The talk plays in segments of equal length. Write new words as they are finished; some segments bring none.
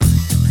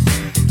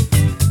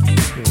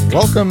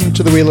Welcome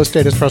to the Real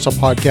Estate Espresso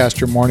Podcast,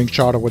 your morning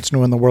shot of what's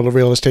new in the world of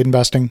real estate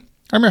investing.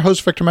 I'm your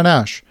host, Victor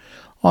Menashe.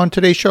 On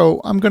today's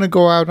show, I'm going to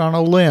go out on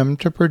a limb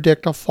to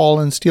predict a fall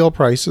in steel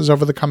prices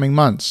over the coming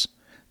months.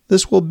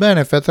 This will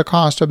benefit the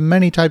cost of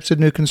many types of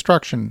new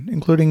construction,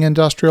 including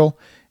industrial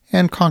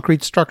and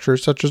concrete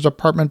structures such as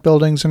apartment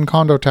buildings and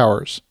condo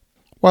towers.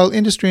 While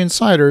industry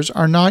insiders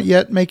are not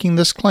yet making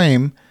this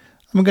claim,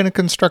 I'm going to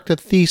construct a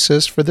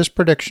thesis for this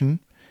prediction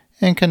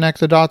and connect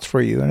the dots for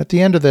you. And at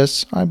the end of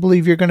this, I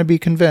believe you're going to be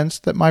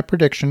convinced that my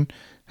prediction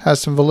has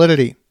some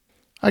validity.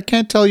 I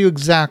can't tell you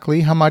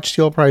exactly how much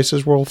steel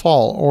prices will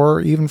fall,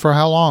 or even for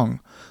how long.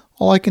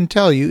 All I can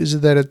tell you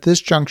is that at this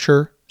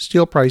juncture,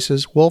 steel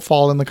prices will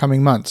fall in the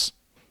coming months.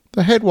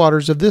 The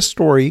headwaters of this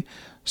story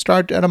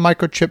start at a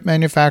microchip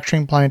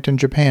manufacturing plant in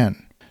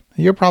Japan.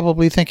 Now, you're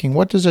probably thinking,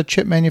 what does a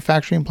chip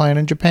manufacturing plant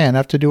in Japan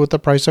have to do with the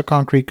price of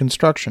concrete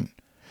construction?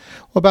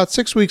 Well, about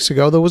 6 weeks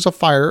ago, there was a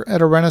fire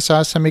at a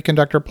Renesas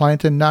semiconductor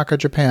plant in Naka,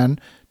 Japan,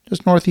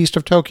 just northeast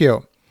of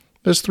Tokyo.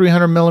 This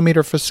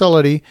 300mm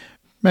facility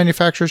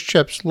manufactures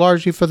chips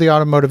largely for the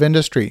automotive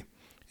industry.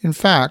 In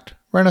fact,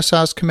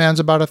 Renesas commands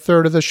about a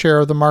third of the share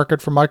of the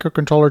market for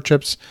microcontroller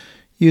chips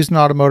used in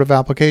automotive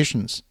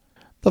applications.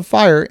 The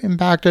fire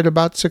impacted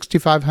about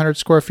 6,500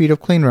 square feet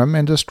of cleanroom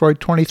and destroyed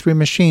 23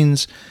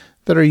 machines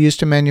that are used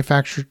to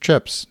manufacture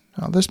chips.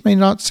 Now, this may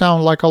not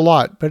sound like a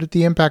lot, but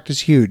the impact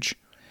is huge.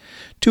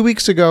 2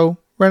 weeks ago,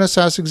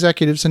 Renesas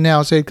executives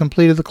announced they had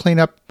completed the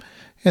cleanup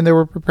and they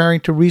were preparing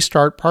to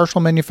restart partial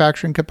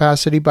manufacturing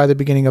capacity by the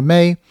beginning of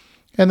May,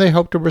 and they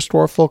hope to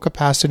restore full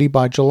capacity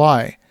by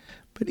July.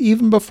 But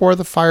even before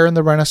the fire in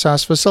the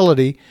Renesas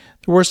facility,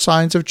 there were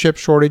signs of chip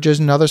shortages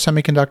in other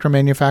semiconductor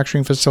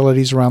manufacturing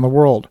facilities around the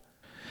world.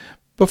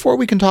 Before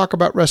we can talk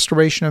about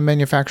restoration of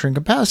manufacturing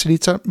capacity,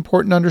 it's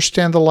important to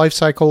understand the life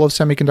cycle of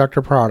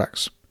semiconductor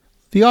products.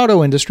 The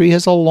auto industry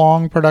has a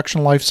long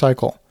production life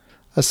cycle.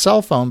 A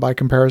cell phone, by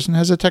comparison,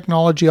 has a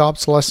technology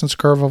obsolescence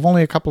curve of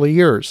only a couple of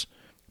years.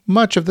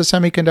 Much of the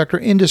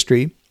semiconductor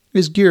industry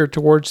is geared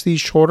towards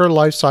these shorter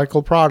life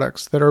cycle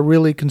products that are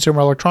really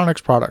consumer electronics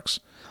products.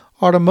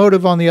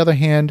 Automotive, on the other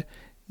hand,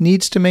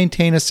 needs to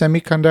maintain a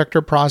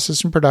semiconductor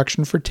process in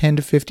production for 10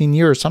 to 15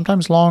 years,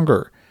 sometimes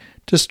longer.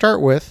 To start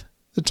with,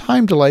 the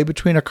time delay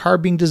between a car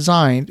being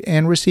designed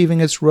and receiving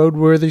its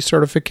roadworthy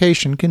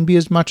certification can be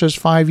as much as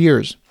 5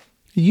 years.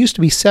 It used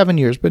to be 7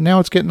 years, but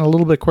now it's getting a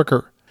little bit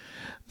quicker.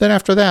 Then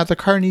after that, the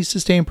car needs to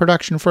stay in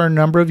production for a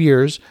number of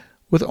years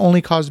with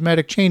only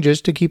cosmetic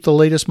changes to keep the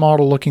latest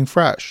model looking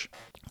fresh.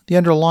 The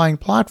underlying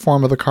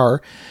platform of the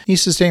car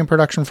needs to stay in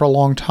production for a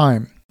long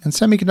time, and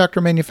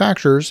semiconductor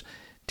manufacturers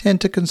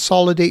tend to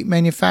consolidate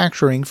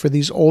manufacturing for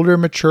these older,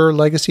 mature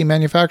legacy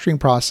manufacturing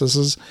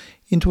processes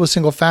into a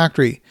single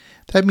factory.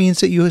 That means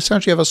that you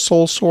essentially have a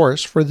sole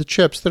source for the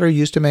chips that are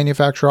used to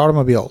manufacture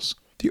automobiles.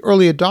 The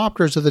early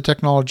adopters of the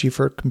technology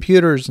for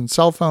computers and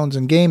cell phones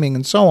and gaming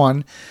and so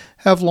on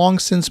have long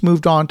since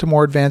moved on to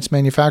more advanced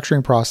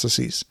manufacturing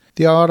processes.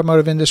 The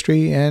automotive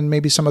industry and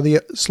maybe some of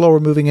the slower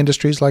moving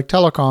industries like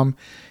telecom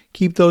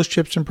keep those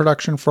chips in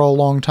production for a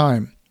long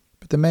time.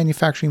 But the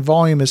manufacturing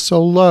volume is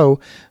so low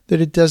that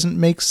it doesn't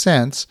make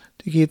sense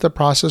to keep the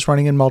process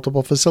running in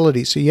multiple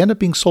facilities. So you end up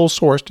being sole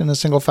sourced in a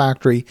single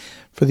factory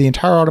for the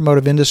entire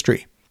automotive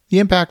industry. The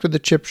impact of the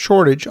chip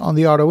shortage on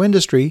the auto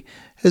industry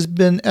has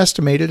been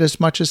estimated as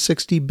much as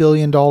 $60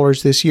 billion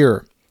this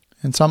year,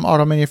 and some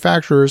auto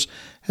manufacturers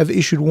have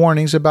issued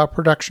warnings about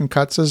production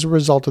cuts as a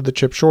result of the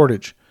chip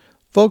shortage.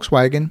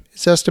 Volkswagen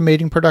is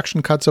estimating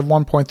production cuts of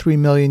 1.3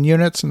 million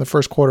units in the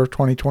first quarter of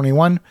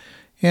 2021,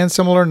 and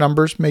similar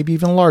numbers, maybe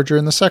even larger,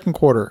 in the second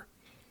quarter.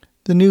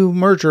 The new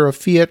merger of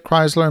Fiat,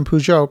 Chrysler, and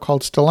Peugeot,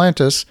 called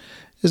Stellantis,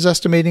 is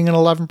estimating an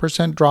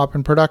 11% drop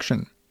in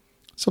production.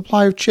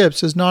 Supply of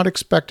chips is not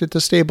expected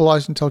to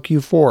stabilize until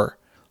Q4.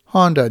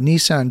 Honda,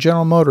 Nissan,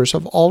 General Motors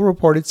have all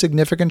reported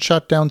significant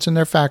shutdowns in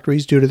their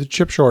factories due to the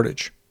chip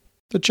shortage.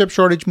 The chip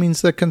shortage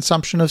means the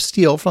consumption of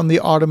steel from the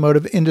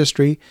automotive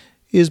industry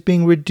is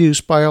being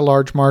reduced by a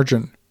large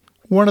margin.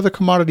 One of the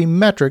commodity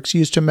metrics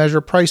used to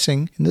measure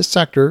pricing in this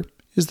sector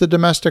is the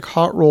domestic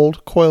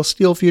hot-rolled coil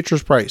steel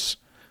futures price.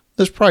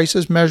 This price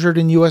is measured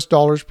in US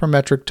dollars per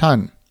metric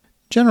ton.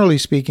 Generally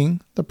speaking,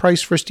 the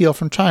price for steel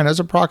from China is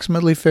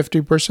approximately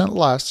 50%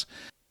 less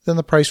than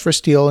the price for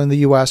steel in the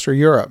US or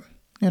Europe,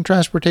 and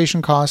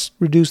transportation costs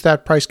reduce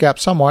that price gap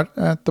somewhat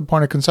at the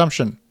point of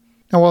consumption.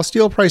 Now, while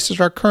steel prices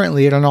are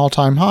currently at an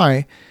all-time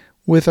high,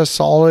 with a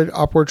solid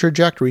upward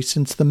trajectory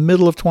since the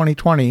middle of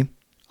 2020,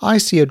 I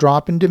see a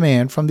drop in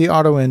demand from the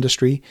auto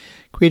industry,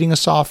 creating a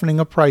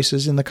softening of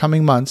prices in the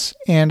coming months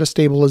and a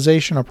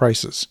stabilization of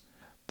prices.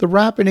 The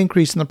rapid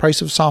increase in the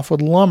price of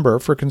softwood lumber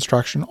for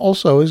construction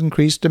also has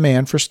increased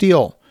demand for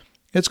steel.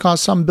 It's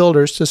caused some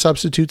builders to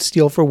substitute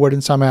steel for wood in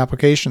some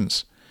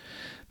applications.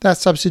 That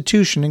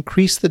substitution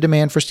increased the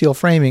demand for steel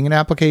framing in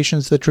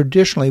applications that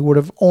traditionally would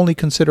have only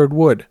considered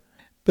wood.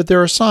 But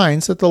there are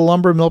signs that the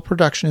lumber mill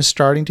production is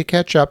starting to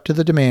catch up to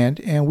the demand,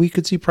 and we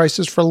could see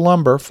prices for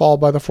lumber fall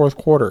by the fourth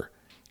quarter.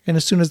 And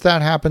as soon as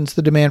that happens,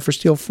 the demand for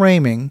steel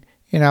framing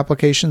in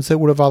applications that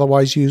would have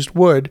otherwise used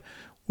wood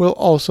will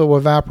also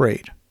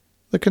evaporate.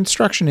 The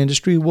construction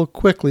industry will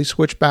quickly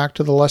switch back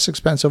to the less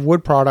expensive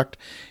wood product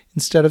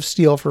instead of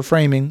steel for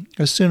framing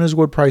as soon as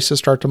wood prices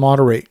start to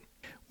moderate.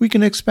 We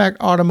can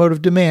expect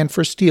automotive demand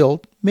for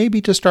steel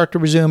maybe to start to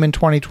resume in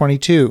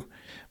 2022,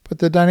 but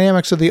the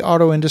dynamics of the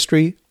auto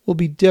industry will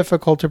be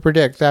difficult to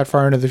predict that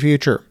far into the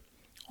future.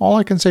 All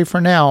I can say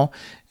for now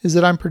is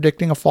that I'm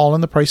predicting a fall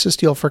in the price of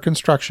steel for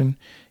construction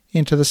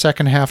into the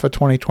second half of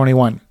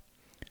 2021.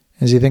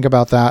 As you think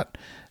about that,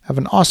 have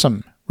an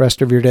awesome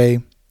rest of your day.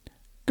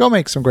 Go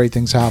make some great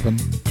things happen.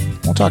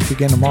 We'll talk to you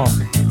again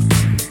tomorrow.